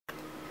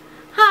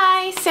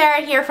Hi, Sarah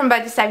here from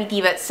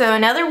BudgetSavvyDiva. So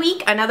another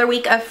week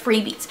of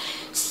freebies.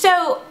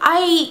 So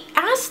I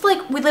asked,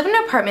 we live in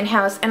an apartment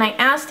house, and I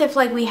asked if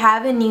we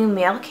have a new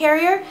mail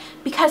carrier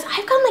because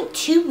I've gone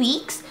 2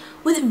 weeks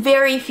with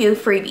very few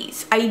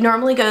freebies. I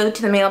normally go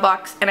to the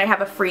mailbox and I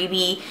have a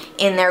freebie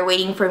in there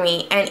waiting for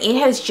me, and it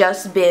has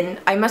just been,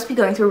 I must be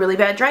going through a really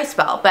bad dry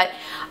spell, but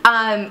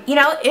you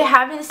know, it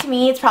happens to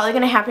me. It's probably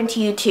going to happen to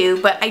you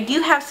too, but I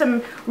do have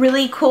some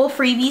really cool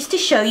freebies to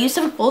show you,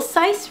 some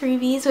full-size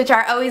freebies, which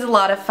are always a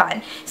lot of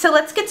fun. So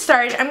let's get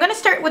started. I'm going to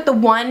start with the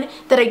one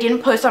that I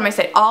didn't post on my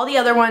site. All the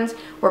other ones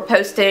were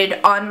posted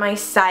on my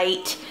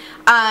site.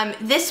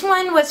 This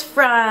one was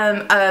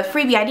from a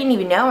freebie I didn't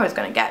even know I was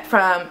going to get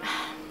from,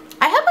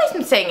 I hope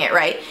I'm saying it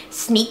right,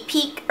 Sneak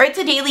Peek, or it's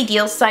a daily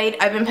deal site.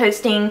 I've been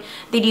posting,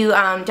 they do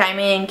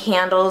diamond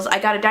candles. I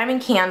got a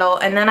diamond candle,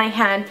 and then I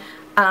had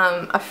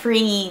a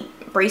free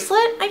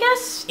bracelet, I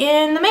guess,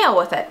 in the mail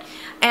with it.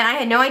 And I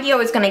had no idea I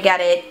was going to get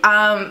it.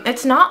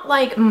 It's not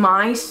like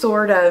my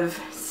sort of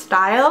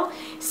style,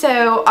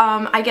 so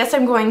I guess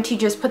I'm going to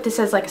just put this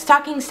as a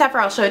stocking stuffer.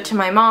 I'll show it to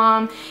my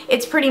mom.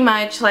 It's pretty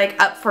much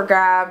up for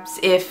grabs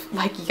if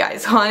you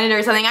guys want it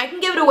or something. I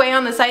can give it away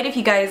on the site if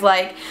you guys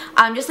like.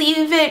 Just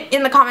leave it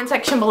in the comment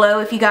section below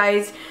if you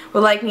guys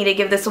would like me to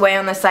give this away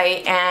on the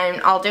site,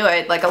 and I'll do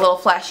it, a little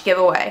flash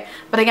giveaway.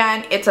 But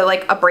again, it's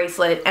a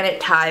bracelet and it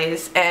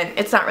ties, and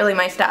it's not really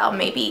my style.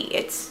 Maybe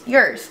it's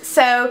yours.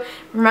 So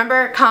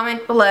remember,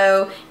 comment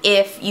below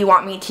if you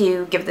want me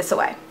to give this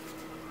away.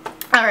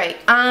 Alright,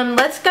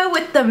 let's go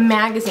with the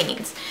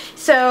magazines.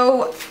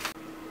 So,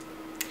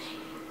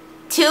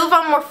 2 of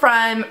them were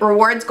from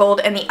Rewards Gold,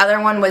 and the other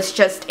one was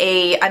just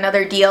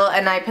another deal,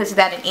 and I posted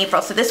that in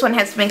April. So this one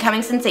has been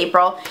coming since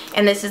April,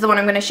 and this is the one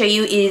I'm going to show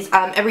you, is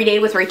Every Day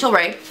with Rachel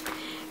Ray.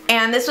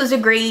 And this was a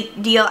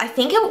great deal. I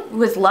think it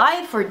was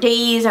live for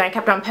days, and I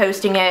kept on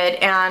posting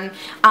it. And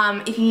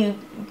if you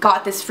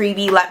got this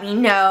freebie, let me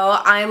know.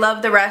 I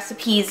love the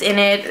recipes in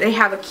it. They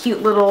have a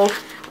cute little,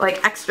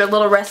 extra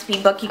little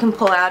recipe book you can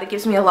pull out. It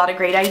gives me a lot of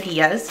great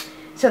ideas.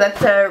 So that's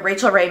the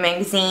Rachel Ray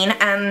magazine,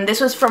 and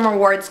this was from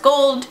Rewards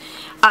Gold.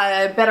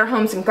 Better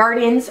Homes and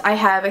Gardens. I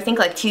have, I think,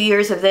 2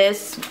 years of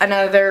this.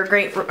 Another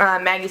great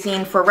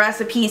magazine for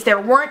recipes. There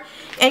weren't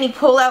any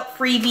pull-out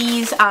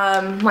freebies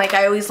like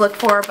I always look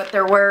for, but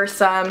there were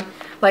some,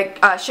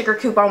 sugar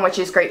coupon, which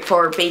is great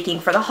for baking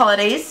for the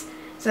holidays.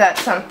 So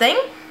that's something.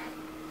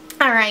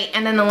 Alright,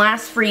 and then the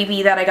last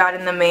freebie that I got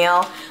in the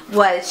mail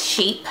was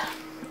Shape.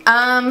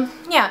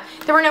 Yeah,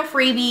 there were no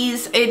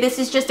freebies. This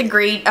is just a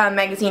great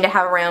magazine to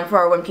have around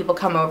for when people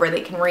come over.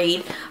 They can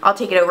read. I'll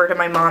take it over to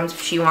my mom's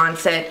if she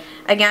wants it.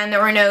 Again,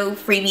 there were no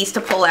freebies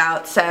to pull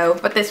out, so,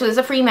 but this was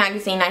a free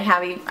magazine. I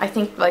have, I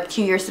think,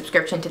 2-year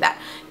subscription to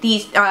that.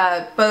 These,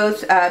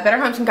 both Better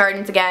Homes and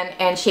Gardens, again,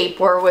 and Shape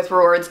were with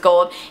Rewards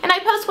Gold. And I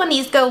post when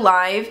these go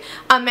live.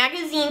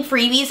 Magazine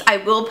freebies I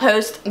will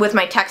post with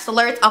my text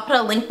alerts. I'll put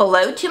a link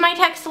below to my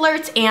text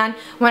alerts, and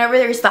whenever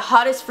there's the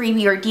hottest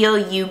freebie or deal,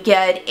 you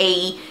get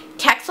a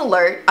text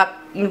alert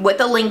up with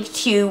a link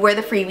to where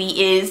the freebie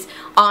is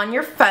on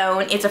your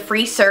phone. It's a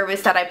free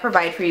service that I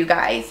provide for you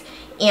guys.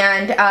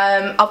 And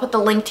I'll put the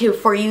link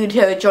for you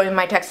to join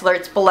my text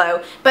alerts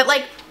below. But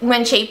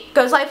when Shape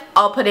goes live,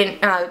 I'll put in,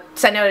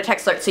 send out a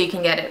text alert so you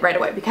can get it right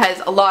away,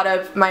 because a lot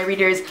of my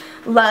readers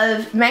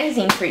love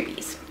magazine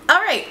freebies.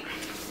 Alright,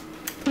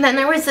 and then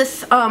there was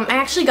this, I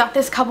actually got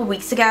this a couple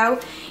weeks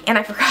ago, and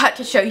I forgot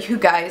to show you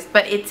guys,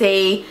 but it's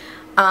a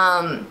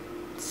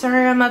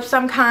serum of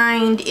some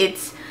kind.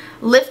 It's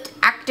Lift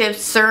Active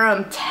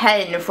Serum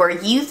 10 for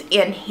youth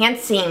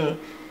enhancing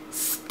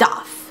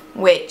stuff,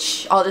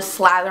 which I'll just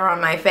slather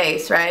on my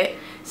face, right?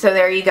 So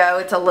there you go.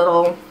 It's a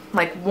little,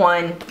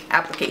 one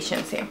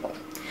application sample.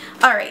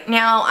 Alright,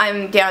 now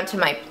I'm down to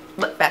my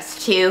Lip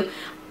Vest 2.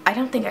 I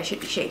don't think I should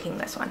be shaking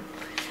this one.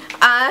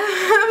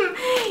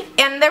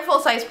 And they're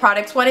full-size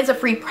products. One is a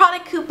free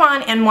product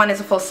coupon, and one is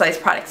a full-size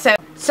product. So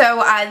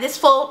this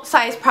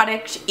full-size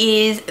product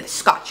is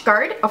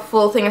Scotchgard, a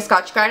full thing of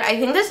Scotchgard. I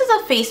think this is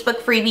a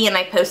Facebook freebie, and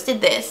I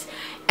posted this.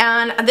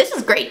 And this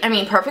is great. I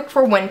mean, perfect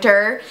for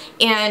winter.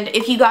 And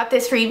if you got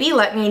this freebie,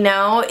 let me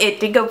know. It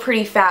did go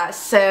pretty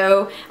fast.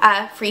 So,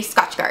 free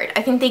Scotchgard.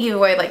 I think they give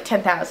away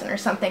 10,000 or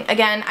something.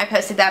 Again, I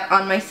posted that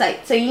on my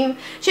site. So you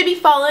should be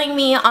following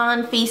me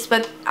on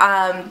Facebook.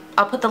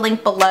 I'll put the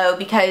link below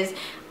because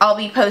I'll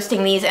be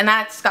posting these. And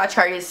that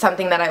Scotchgard is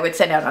something that I would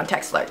send out on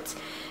text alerts.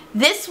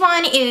 This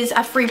one is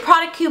a free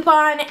product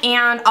coupon,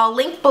 and I'll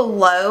link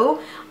below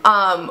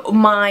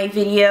my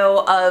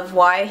video of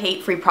why I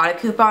hate free product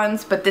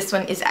coupons, but this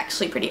one is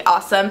actually pretty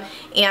awesome.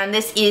 And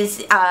this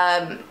is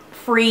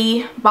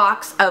free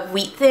box of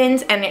Wheat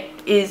Thins, and it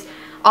is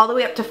all the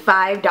way up to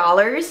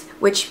 $5,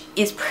 which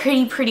is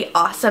pretty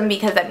awesome,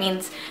 because that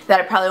means that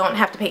I probably won't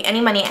have to pay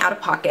any money out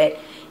of pocket.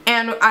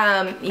 And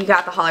you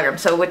got the hologram,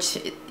 so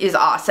which is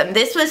awesome.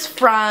 This was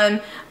from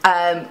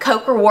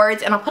Coke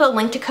Rewards, and I'll put a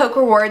link to Coke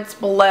Rewards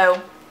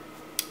below.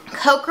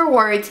 Coke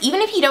rewards,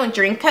 even if you don't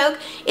drink Coke,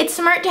 it's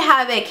smart to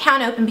have an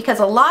account open, because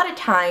a lot of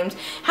times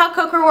how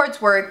Coke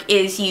rewards work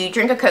is you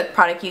drink a Coke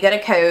product, you get a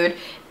code,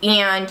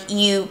 and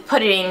you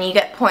put it in, you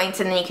get points,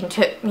 and then you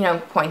can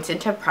points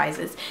into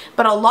prizes.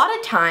 But a lot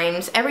of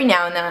times, every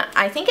now and then,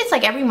 I think it's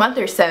like every month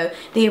or so,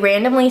 they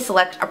randomly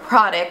select a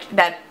product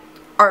that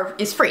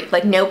is free,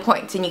 like no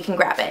points, and you can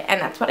grab it,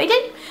 and that's what I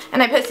did.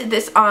 And I posted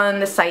this on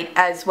the site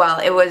as well.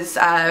 It was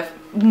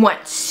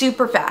went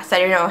super fast. I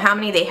don't know how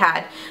many they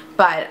had,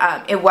 but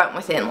it went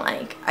within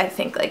like, I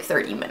think like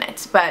 30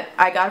 minutes. But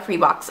I got a free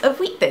box of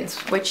Wheat Thins,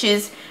 which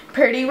is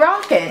pretty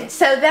rockin'.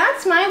 So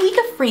that's my week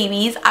of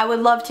freebies. I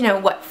would love to know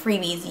what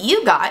freebies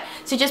you got,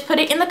 so just put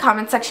it in the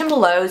comment section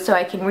below so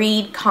I can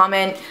read,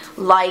 comment,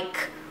 like,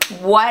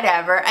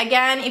 whatever.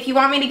 Again, if you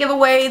want me to give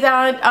away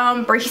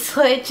that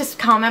bracelet, just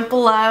comment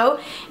below,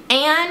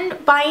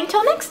 and bye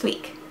until next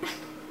week.